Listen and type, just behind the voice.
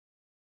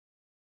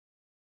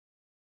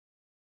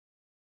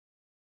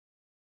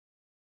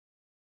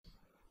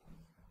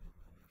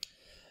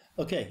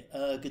Okay,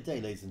 good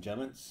day, ladies and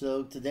gentlemen.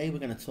 So today we're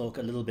going to talk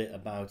a little bit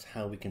about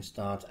how we can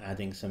start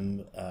adding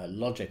some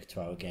logic to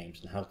our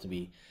games and how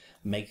to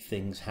make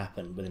things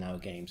happen within our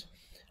games.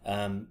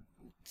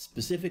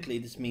 Specifically,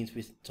 this means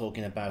we're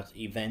talking about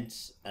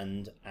events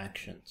and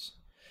actions.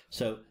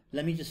 So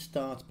let me just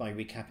start by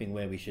recapping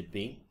where we should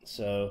be.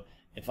 So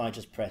if I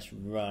just press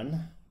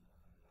run,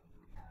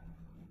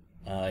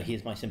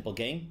 here's my simple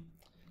game.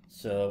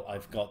 So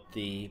I've got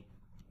the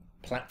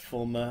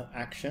platformer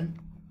action.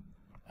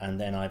 And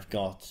then I've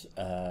got,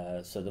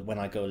 so that when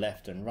I go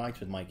left and right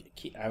with my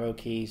arrow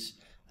keys,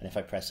 and if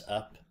I press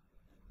up,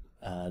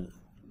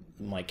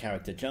 my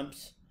character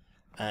jumps.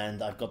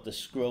 And I've got the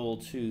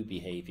scroll to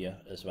behavior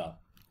as well.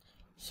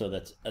 So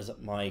that as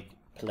my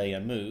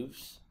player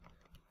moves,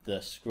 the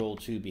scroll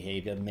to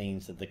behavior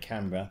means that the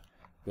camera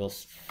will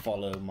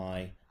follow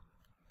my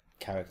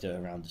character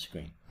around the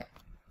screen.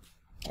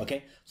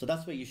 Okay, so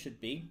that's where you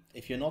should be.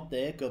 If you're not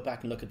there, go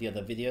back and look at the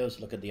other videos,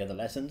 look at the other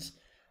lessons.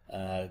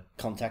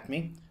 Contact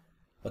me.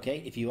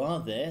 Okay, if you are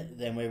there,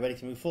 then we're ready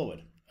to move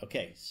forward.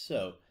 Okay,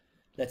 so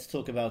let's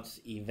talk about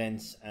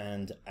events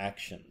and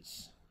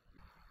actions.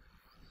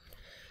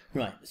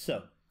 Right,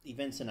 so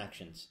events and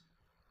actions.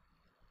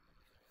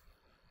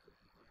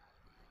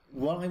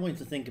 What I want you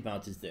to think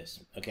about is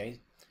this, okay?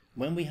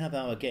 When we have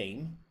our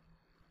game,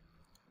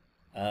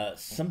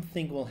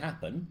 something will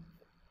happen,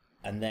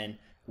 and then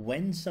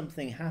when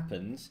something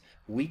happens,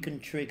 we can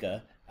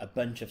trigger a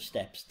bunch of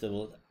steps that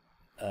will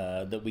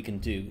that we can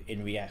do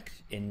in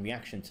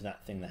reaction to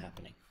that thing that's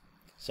happening.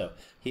 So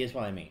here's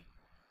what I mean.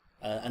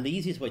 And the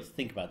easiest way to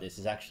think about this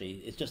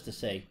is just to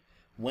say,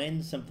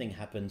 when something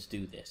happens,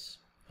 do this.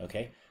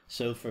 Okay?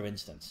 So for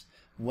instance,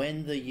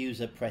 when the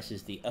user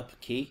presses the up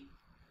key,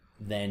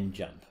 then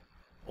jump.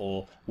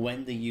 Or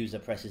when the user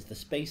presses the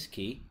space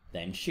key,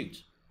 then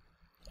shoot.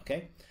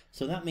 Okay?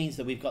 So that means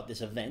that we've got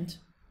this event,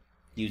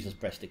 users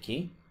press the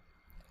key,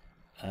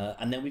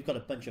 and then we've got a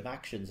bunch of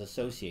actions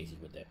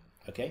associated with it.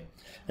 Okay,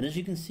 and as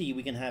you can see,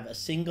 we can have a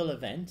single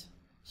event,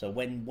 so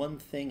when one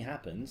thing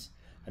happens,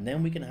 and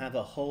then we can have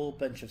a whole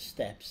bunch of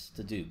steps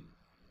to do.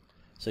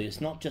 So it's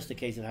not just a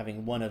case of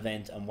having one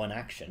event and one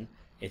action,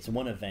 it's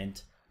one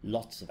event,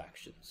 lots of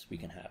actions we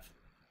can have.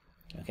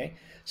 Okay,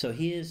 so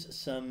here's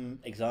some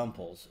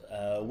examples.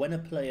 When a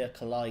player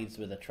collides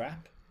with a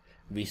trap,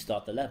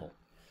 restart the level.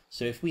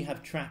 So if we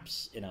have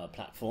traps in our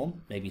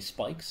platform, maybe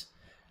spikes,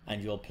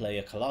 and your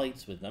player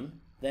collides with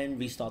them, then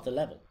restart the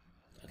level.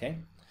 Okay.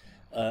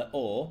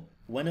 Or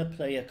when a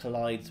player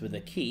collides with a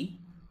key,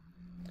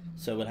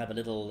 so we'll have a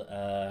little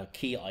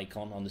key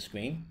icon on the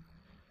screen,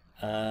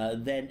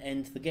 then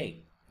end the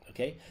game.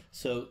 Okay,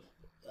 so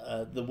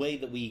the way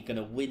that we're going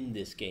to win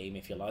this game,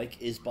 if you like,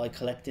 is by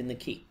collecting the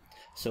key.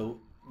 So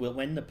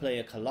when the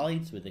player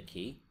collides with a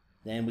key,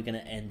 then we're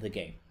going to end the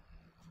game.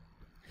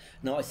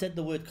 Now I said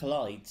the word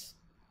collides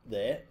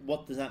there.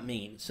 What does that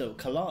mean? So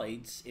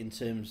collides in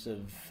terms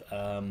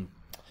of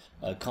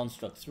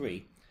construct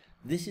 3.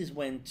 This is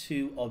when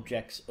two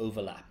objects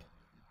overlap.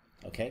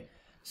 Okay,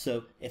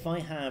 so if I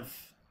have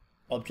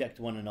object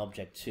 1 and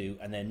object 2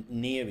 and then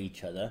near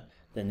each other,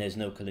 then there's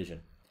no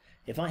collision.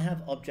 If I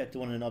have object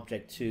 1 and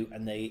object 2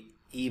 and they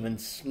even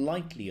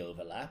slightly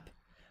overlap,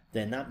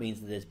 then that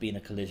means that there's been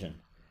a collision.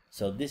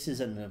 So this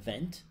is an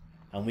event,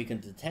 and we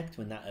can detect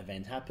when that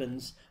event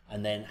happens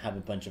and then have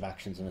a bunch of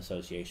actions in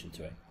association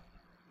to it.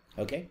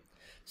 Okay,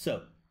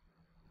 so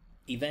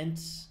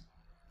events,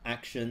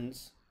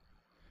 actions.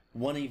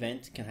 One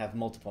event can have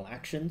multiple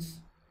actions,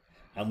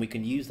 and we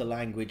can use the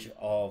language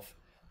of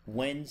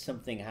when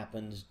something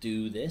happens,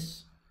 do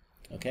this.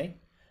 Okay,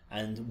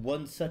 and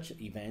one such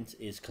event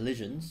is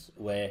collisions,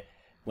 where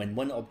when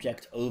one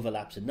object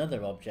overlaps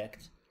another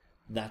object,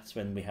 that's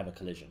when we have a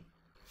collision.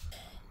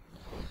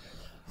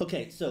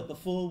 Okay, so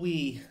before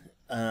we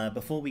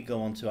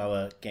go on to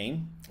our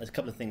game, there's a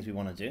couple of things we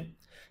want to do.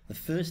 The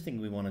first thing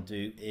we want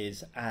to do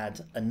is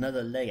add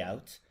another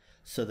layout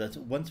so that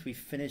once we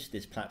finish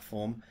this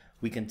platform,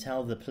 we can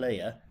tell the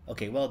player,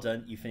 okay, well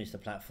done, you finished the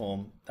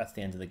platform, that's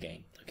the end of the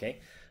game. Okay,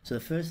 so the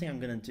first thing I'm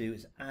going to do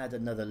is add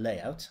another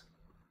layout.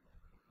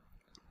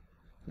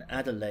 I'm going to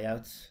add a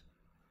layout.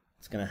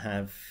 It's going to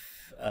have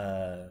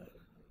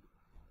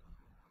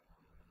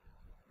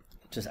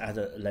just add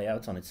a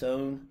layout on its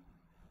own.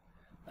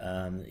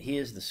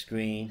 Here's the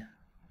screen,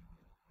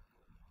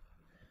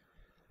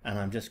 and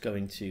I'm just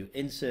going to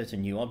insert a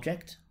new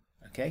object.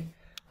 Okay,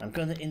 I'm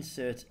going to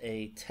insert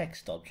a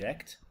text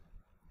object,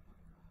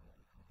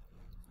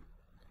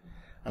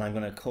 and I'm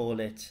going to call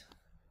it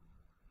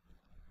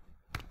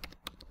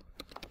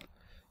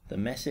the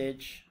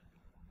message.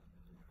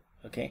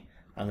 Okay,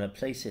 I'm going to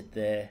place it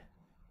there,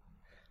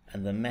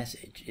 and the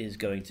message is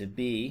going to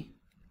be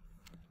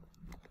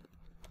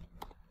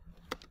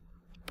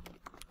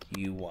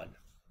you won.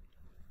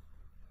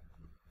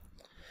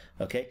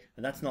 Okay,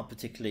 and that's not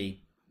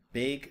particularly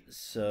big,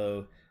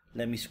 so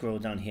let me scroll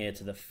down here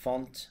to the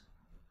font,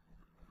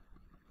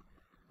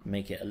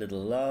 make it a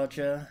little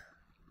larger.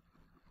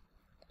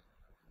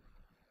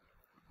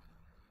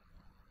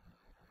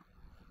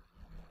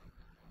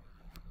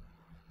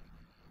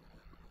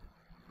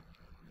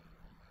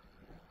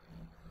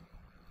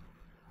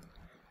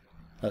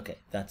 Okay,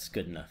 that's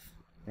good enough.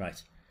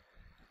 Right.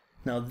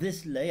 Now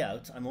this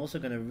layout, I'm also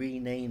going to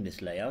rename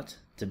this layout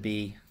to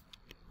be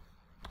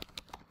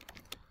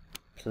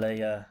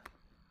player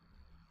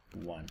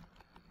 1.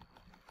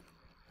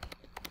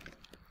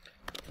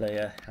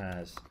 Player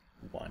has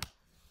 1.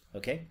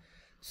 Okay,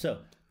 so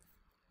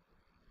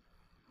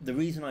the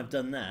reason I've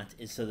done that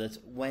is so that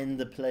when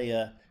the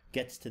player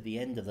gets to the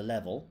end of the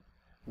level,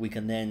 we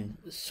can then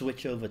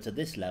switch over to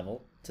this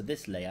level, to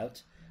this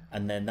layout,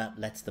 and then that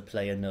lets the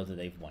player know that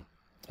they've won.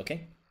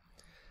 Okay,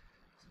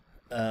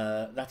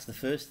 that's the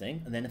first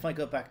thing. And then if I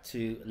go back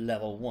to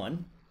level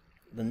 1,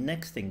 the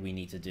next thing we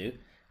need to do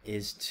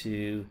is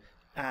to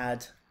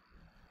add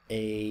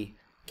a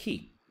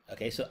key.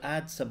 Okay, so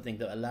add something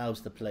that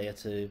allows the player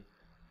to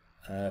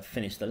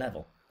finish the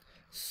level.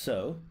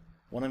 So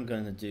what I'm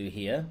going to do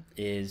here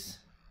is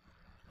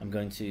I'm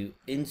going to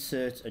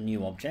insert a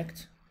new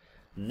object.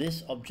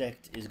 This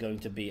object is going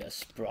to be a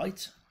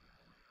sprite.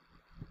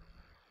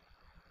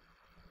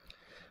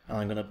 And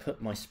I'm going to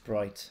put my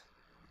sprite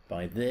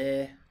by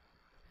there.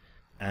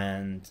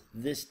 And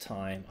this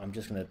time I'm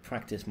just going to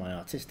practice my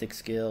artistic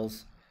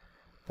skills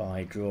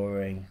by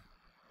drawing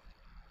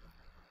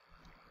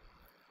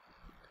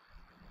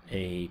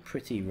a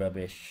pretty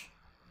rubbish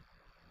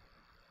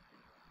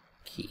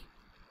key.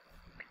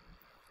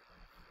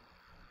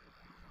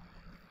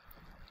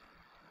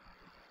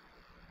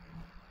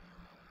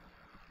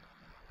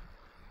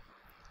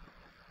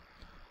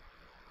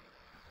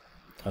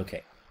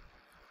 Okay,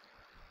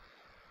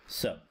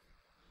 so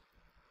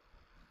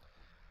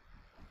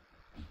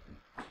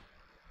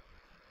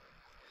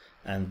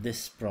and this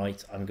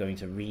sprite I'm going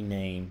to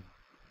rename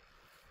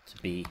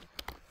to be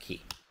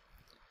key.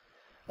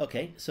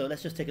 Okay, so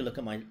let's just take a look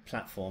at my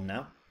platform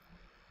now.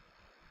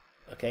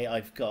 Okay,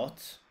 I've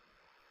got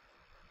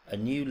a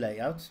new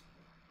layout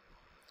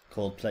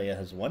called player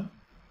has won.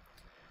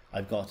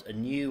 I've got a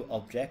new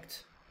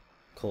object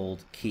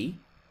called key.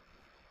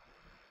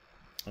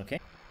 Okay,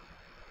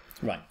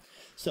 right.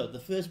 So the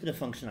first bit of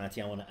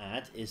functionality I want to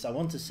add is I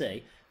want to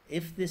say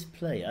if this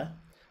player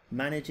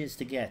manages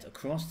to get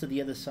across to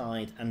the other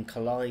side and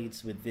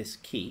collides with this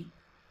key,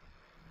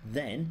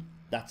 then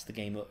that's the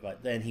game,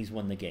 right? Then he's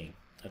won the game.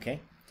 Okay,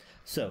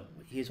 so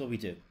here's what we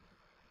do.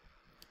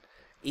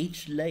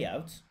 Each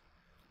layout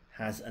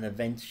has an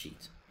event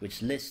sheet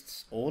which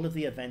lists all of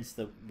the events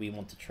that we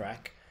want to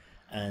track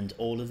and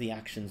all of the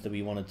actions that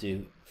we want to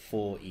do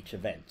for each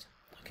event.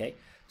 Okay,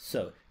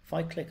 so if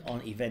I click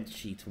on event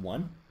sheet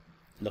 1,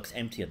 it looks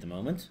empty at the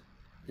moment.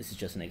 This is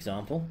just an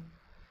example.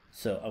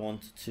 So I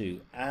want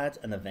to add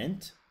an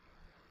event,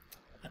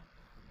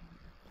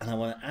 and I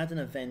want to add an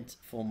event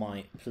for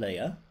my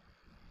player.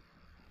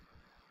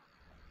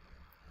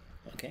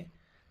 Okay,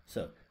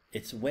 so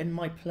it's when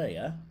my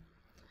player,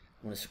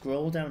 I'm going to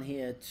scroll down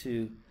here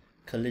to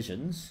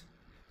collisions.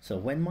 So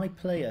when my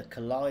player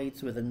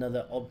collides with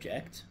another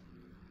object,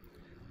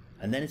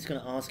 and then it's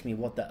going to ask me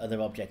what that other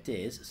object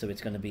is, so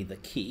it's going to be the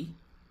key.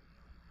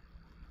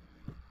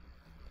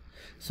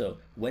 So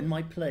when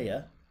my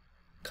player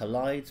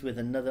collides with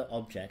another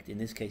object, in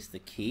this case the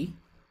key,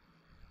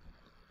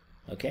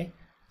 okay,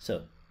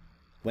 so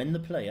when the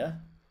player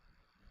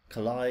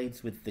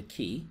collides with the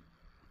key,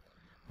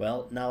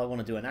 well, now I want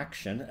to do an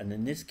action, and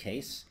in this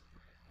case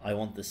I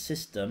want the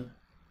system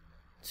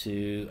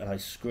to, and I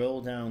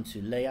scroll down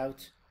to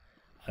layout,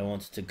 I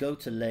want to go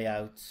to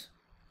layout,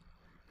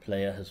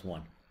 player has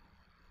won.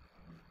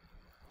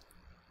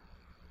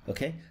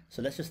 Okay,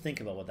 so let's just think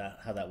about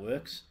how that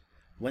works.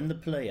 When the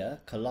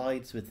player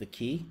collides with the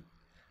key,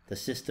 the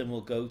system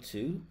will go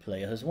to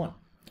player has won.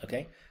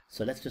 Okay,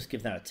 so let's just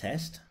give that a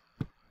test.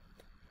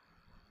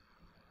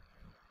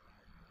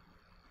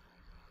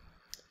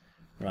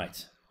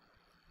 Right.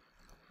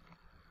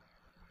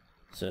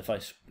 So if I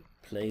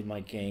play my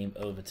game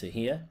over to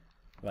here,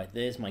 right,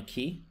 there's my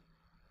key.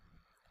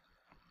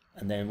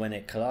 And then when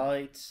it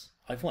collides,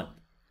 I've won.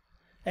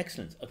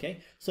 Excellent.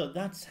 Okay, so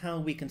that's how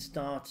we can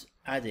start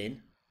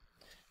adding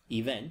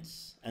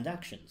events and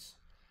actions.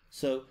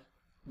 So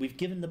we've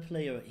given the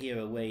player here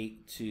a way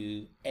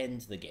to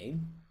end the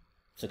game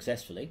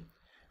successfully.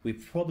 We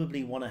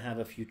probably want to have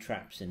a few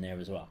traps in there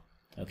as well.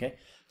 Okay,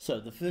 so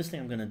the first thing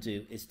I'm going to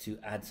do is to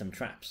add some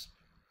traps.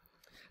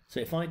 So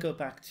if I go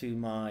back to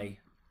my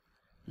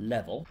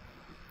level,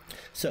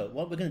 so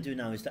what we're going to do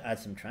now is to add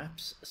some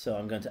traps. So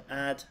I'm going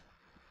to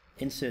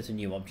insert a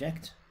new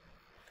object,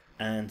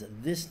 and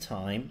this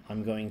time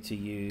I'm going to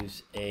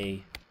use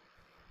a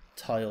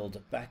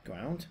tiled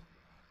background.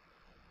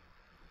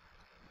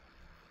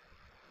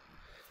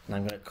 And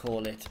I'm going to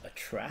call it a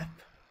trap,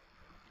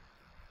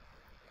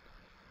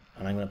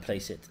 and I'm going to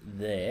place it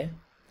there,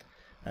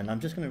 and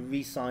I'm just going to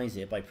resize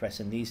it by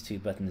pressing these two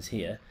buttons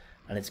here,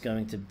 and it's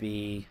going to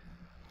be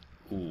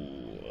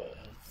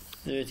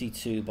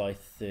 32 by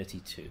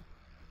 32.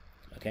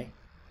 Okay,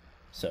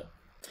 so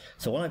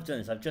what I've done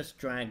is I've just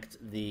dragged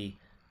the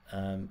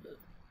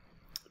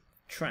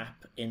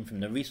trap in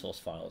from the resource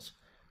files,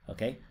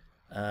 okay,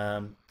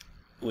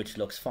 which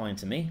looks fine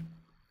to me.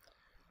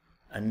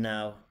 And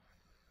now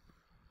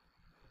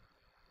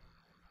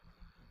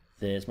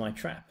there's my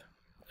trap.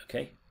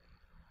 Okay,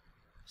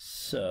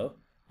 so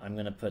I'm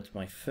going to put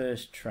my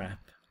first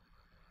trap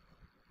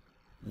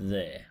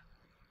there,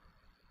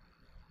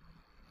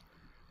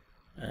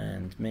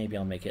 and maybe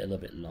I'll make it a little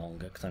bit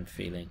longer because I'm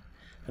feeling,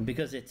 and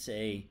because it's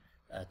a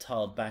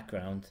tiled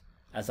background,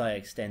 as I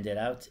extend it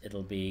out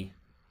it'll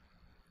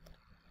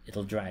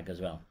drag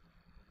as well.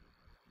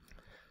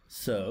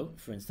 So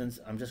for instance,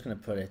 I'm just going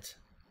to put it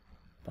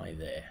by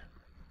there.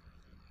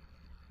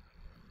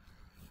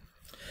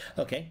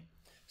 Okay,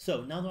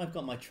 so now that I've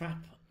got my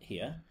trap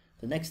here,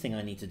 the next thing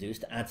I need to do is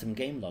to add some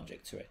game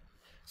logic to it.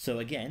 So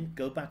again,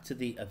 go back to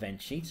the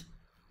event sheet.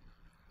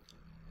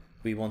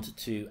 We wanted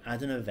to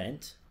add an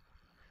event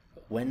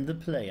when the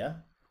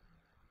player,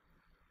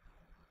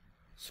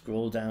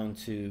 scroll down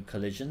to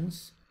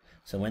collisions,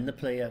 so when the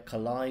player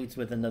collides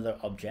with another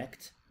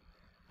object,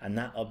 and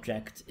that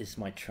object is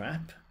my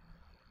trap,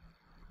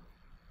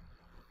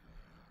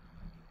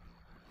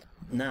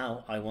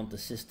 now I want the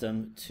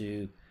system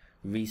to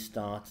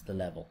restart the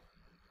level.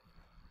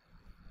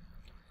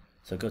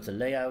 So go to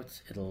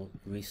layout, it'll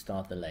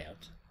restart the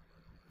layout.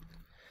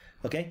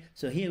 Okay,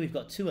 so here we've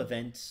got two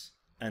events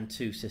and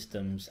two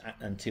systems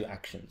and two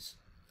actions.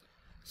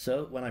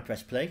 So when I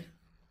press play,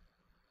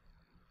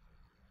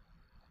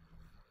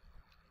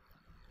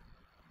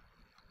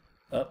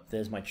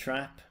 there's my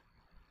trap,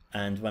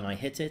 and when I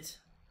hit it,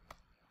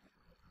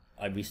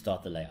 I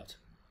restart the layout.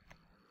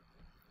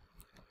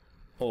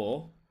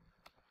 Or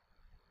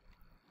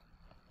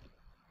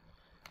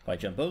if I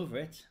jump over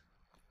it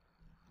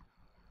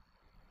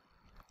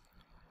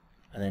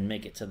and then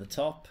make it to the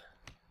top,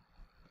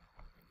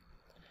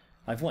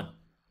 I've won.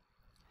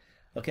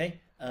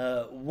 Okay,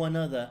 one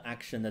other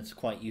action that's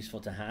quite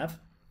useful to have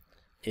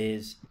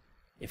is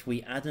if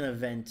we add an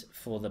event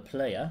for the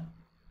player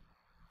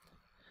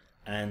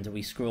and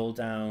we scroll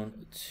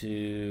down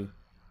to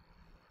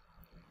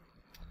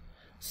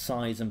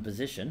size and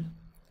position.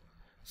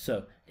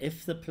 So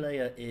if the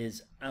player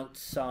is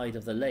outside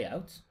of the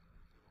layout,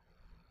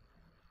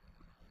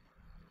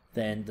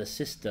 then the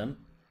system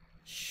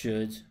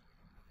should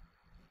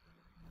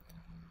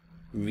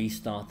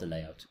restart the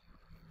layout.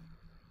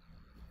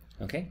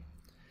 Okay,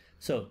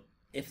 so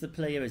if the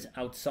player is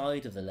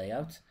outside of the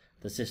layout,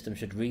 the system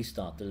should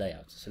restart the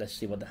layout. So let's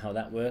see how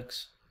that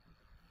works.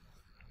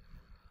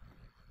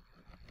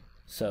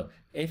 So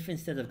if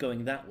instead of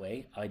going that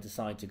way, I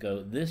decide to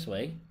go this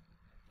way,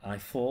 I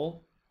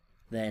fall,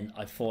 then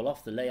I fall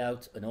off the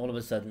layout, and all of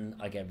a sudden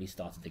I get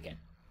restarted again.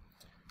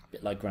 A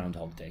bit like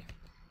Groundhog Day.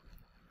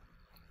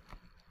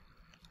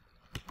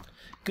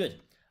 Good.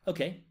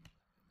 Okay.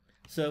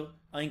 So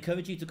I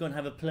encourage you to go and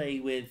have a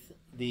play with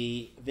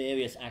the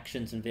various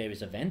actions and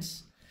various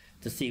events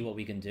to see what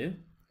we can do.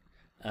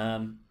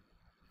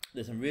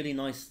 There's some really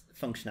nice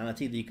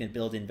functionality that you can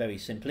build in very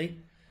simply.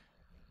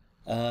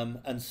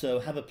 And so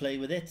have a play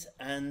with it,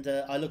 and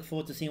I look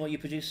forward to seeing what you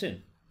produce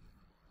soon.